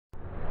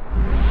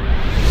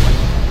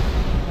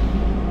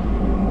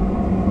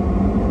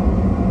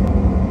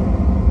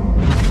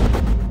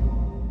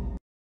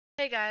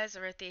Hey guys,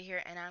 Erythia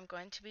here, and I'm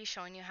going to be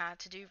showing you how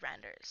to do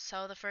renders.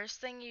 So the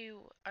first thing you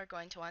are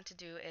going to want to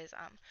do is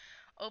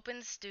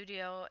open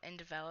Studio and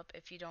Develop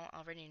if you don't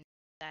already know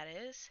what that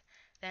is.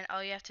 Then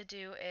all you have to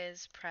do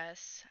is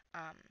press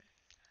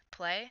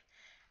play,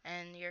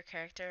 and your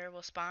character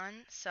will spawn.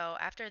 So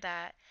after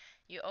that,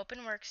 you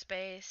open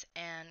Workspace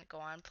and go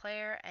on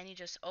Player, and you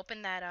just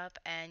open that up,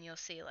 and you'll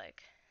see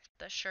like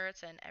the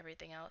shirts and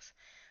everything else.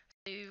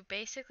 You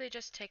basically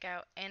just take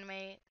out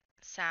animate,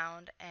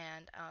 sound,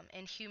 and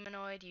in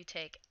humanoid you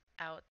take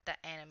out the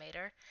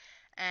animator,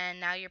 and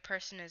now your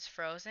person is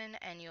frozen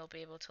and you'll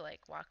be able to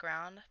like walk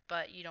around,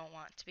 but you don't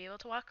want to be able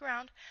to walk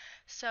around.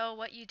 So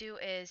what you do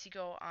is you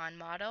go on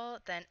model,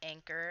 then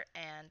anchor,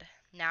 and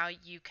now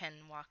you can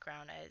walk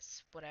around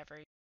as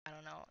whatever, I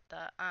don't know,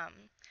 the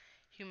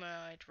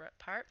humanoid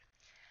part.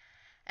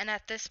 And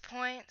at this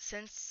point,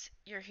 since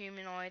your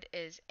humanoid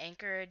is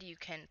anchored, you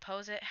can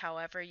pose it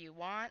however you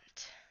want.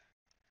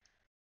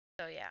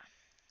 So yeah,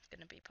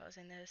 gonna be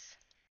posing this.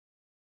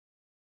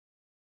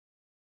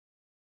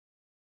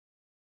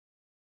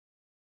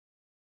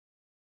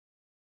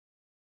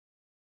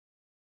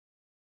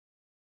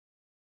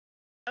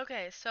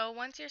 Okay, so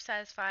once you're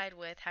satisfied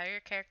with how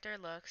your character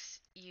looks,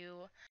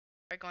 you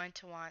are going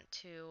to want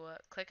to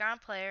click on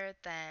player,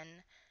 then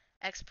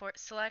export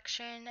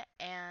selection,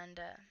 and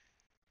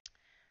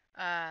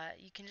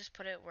you can just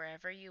put it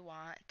wherever you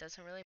want, it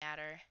doesn't really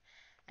matter,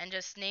 and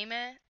just name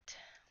it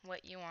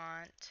what you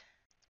want,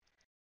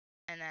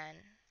 and then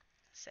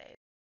save.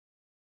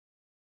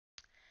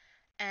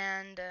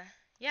 And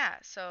yeah,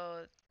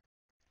 so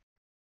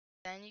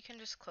then you can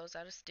just close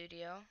out of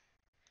Studio,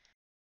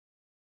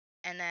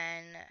 and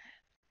then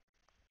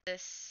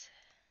this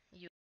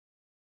you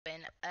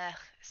open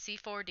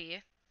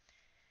C4D.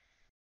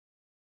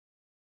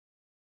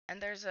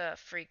 And there's a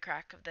free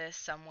crack of this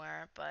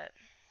somewhere, but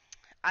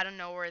I don't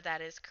know where that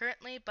is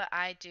currently, but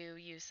I do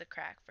use the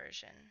crack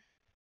version.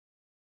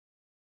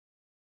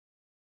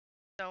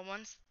 So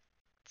once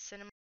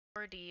Cinema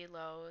 4D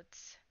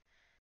loads,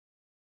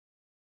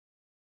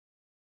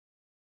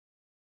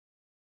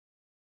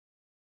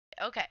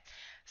 okay,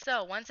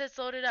 so once it's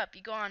loaded up,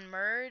 you go on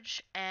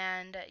merge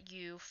and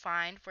you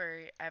find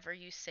wherever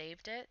you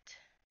saved it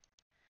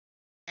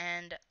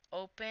and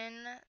open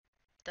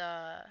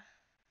the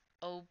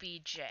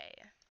OBJ.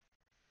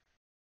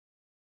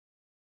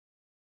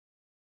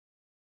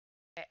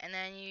 Okay, and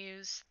then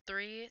use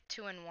 3,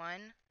 2, and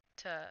 1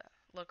 to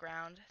look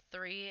around.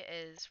 3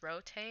 is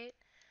rotate,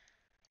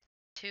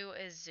 2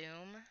 is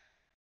zoom,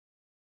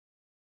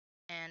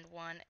 and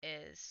 1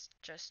 is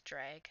just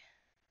drag.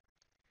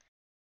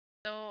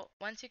 So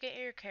once you get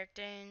your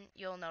character in,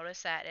 you'll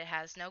notice that it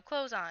has no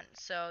clothes on.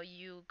 So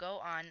you go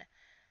on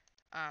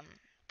um,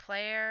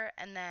 player,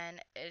 and then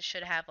it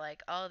should have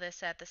like all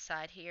this at the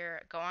side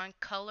here. Go on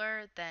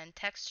color, then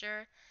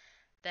texture,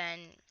 then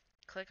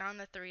click on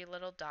the three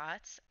little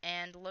dots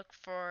and look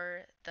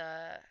for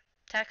the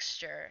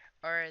texture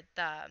or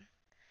the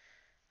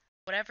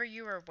whatever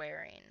you were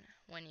wearing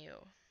when you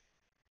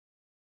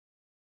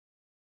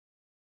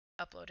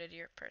uploaded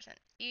your person.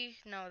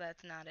 No,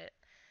 that's not it.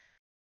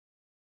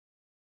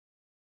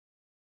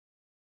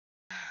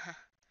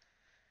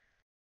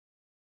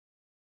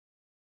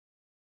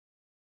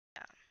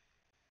 Yeah,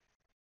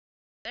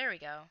 there we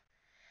go.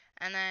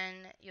 And then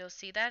you'll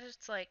see that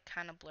it's like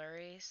kind of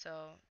blurry,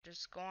 so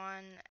just go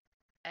on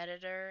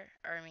editor,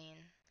 or I mean,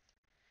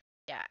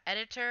 yeah,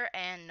 editor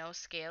and no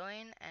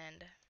scaling,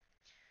 and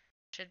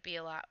should be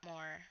a lot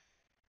more.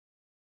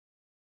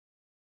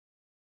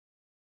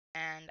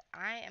 And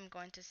I am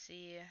going to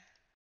see if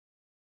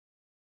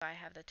I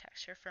have the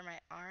texture for my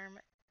arm.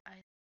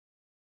 I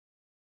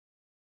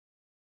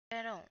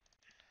don't.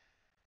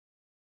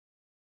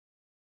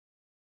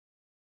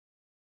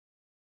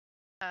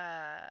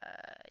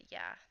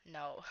 Yeah,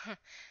 no.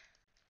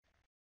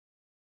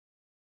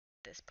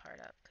 This part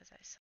up because I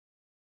saw.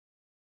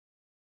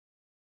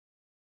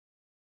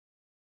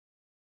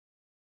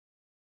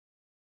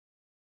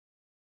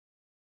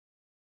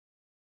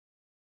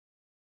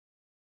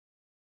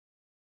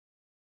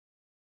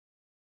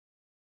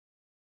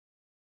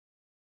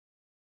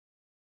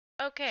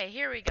 Okay,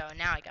 here we go.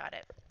 Now I got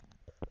it.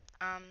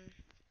 Um,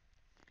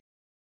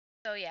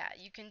 so yeah,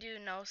 you can do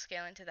no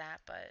scaling to that,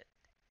 but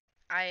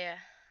I uh,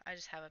 I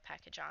just have a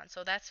package on.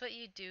 So that's what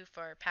you do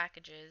for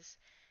packages.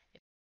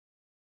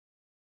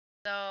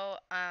 So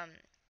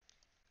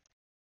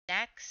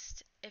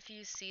next, if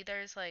you see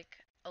there's like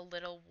a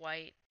little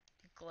white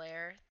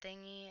glare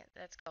thingy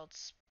that's called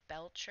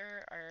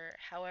spelcher or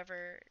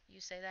however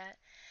you say that,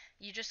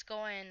 you just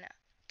go in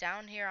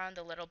down here on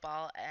the little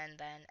ball and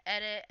then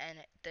edit, and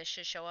this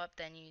should show up.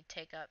 Then you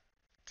take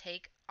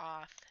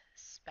off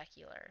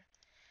specular,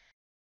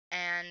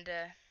 and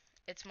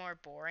it's more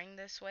boring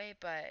this way,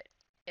 but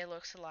it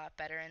looks a lot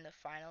better in the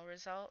final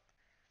result.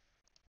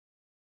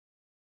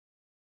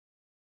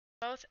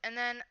 Both, and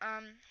then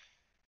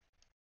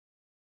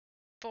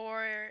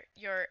for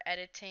your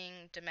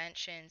editing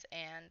dimensions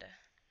and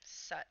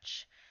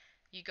such,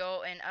 you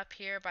go in up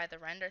here by the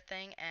render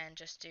thing and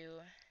just do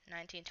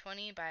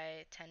 1920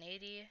 by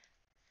 1080,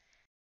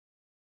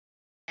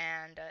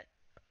 and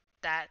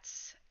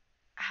that's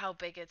how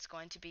big it's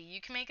going to be. You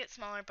can make it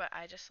smaller, but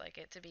I just like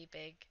it to be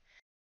big.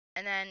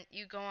 And then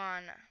you go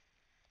on,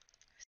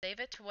 save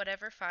it to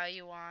whatever file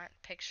you want,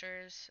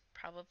 pictures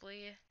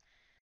probably.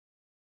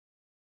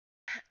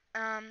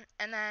 And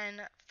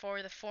then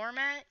for the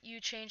format, you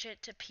change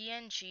it to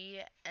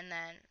PNG, and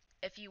then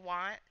if you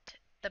want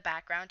the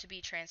background to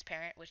be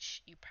transparent,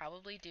 which you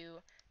probably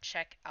do,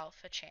 check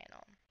alpha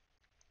channel.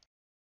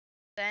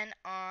 Then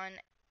on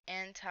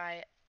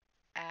anti-aliasing,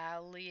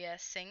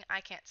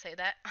 I can't say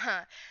that.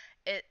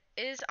 It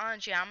is on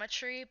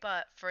geometry,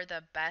 but for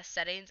the best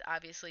settings,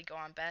 obviously go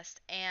on best.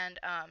 And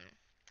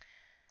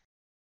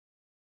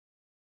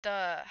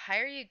the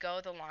higher you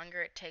go, the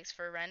longer it takes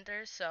for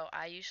renders. So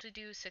I usually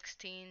do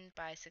 16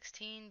 by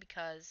 16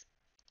 because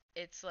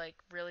it's like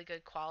really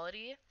good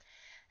quality.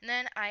 And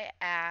then I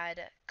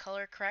add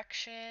color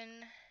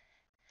correction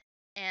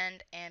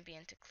and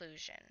ambient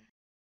occlusion.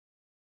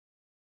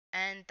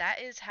 And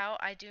that is how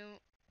I do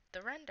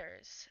the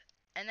renders.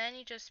 And then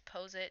you just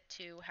pose it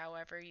to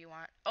however you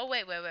want. Oh,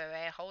 wait,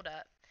 hold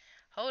up.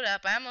 Hold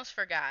up, I almost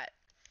forgot.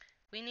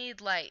 We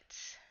need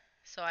lights.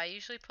 So I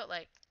usually put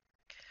like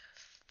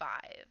 5.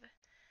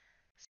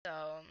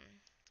 So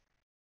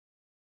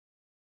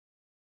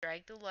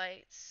drag the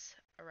lights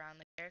around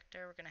the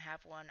character. We're going to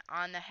have one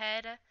on the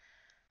head.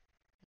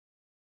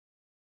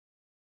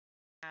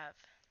 Have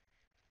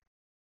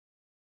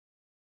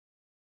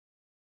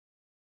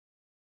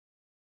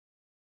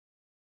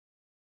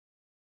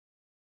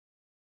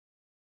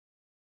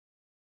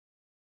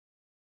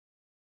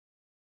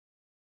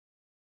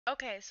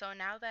Okay, so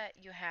now that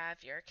you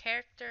have your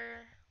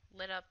character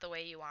lit up the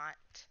way you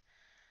want,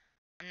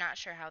 I'm not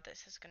sure how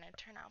this is going to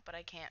turn out, but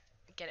I can't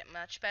get it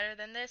much better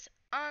than this.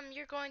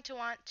 You're going to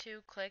want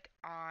to click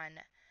on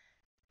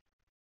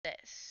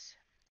this,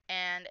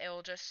 and it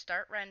will just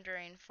start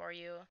rendering for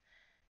you.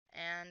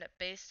 And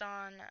based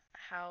on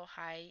how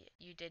high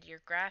you did your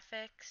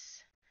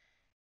graphics,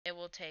 it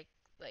will take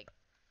like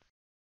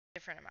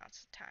different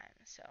amounts of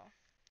time. So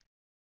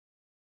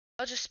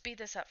I'll just speed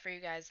this up for you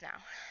guys now.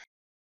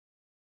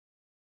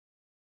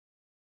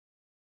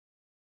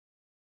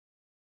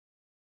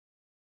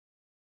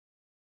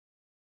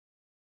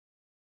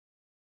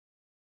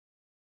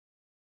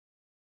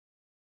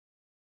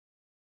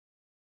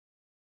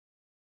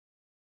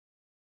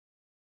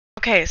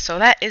 Okay, so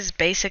that is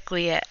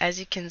basically it. As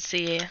you can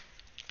see,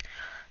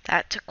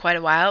 that took quite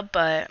a while,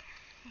 but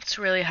it's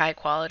really high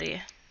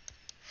quality.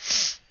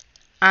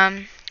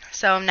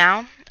 So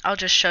now I'll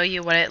just show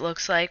you what it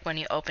looks like when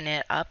you open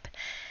it up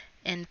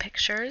in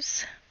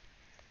pictures.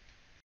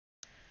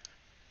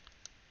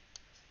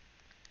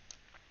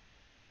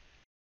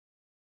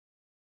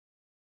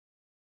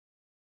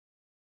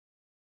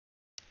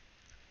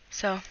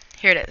 So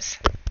here it is.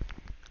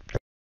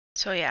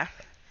 So yeah,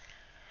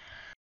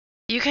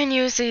 you can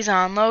use these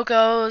on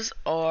logos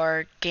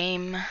or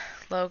game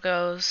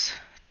logos,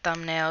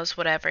 thumbnails,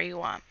 whatever you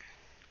want.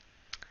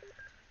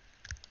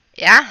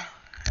 Yeah,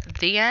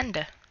 the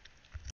end.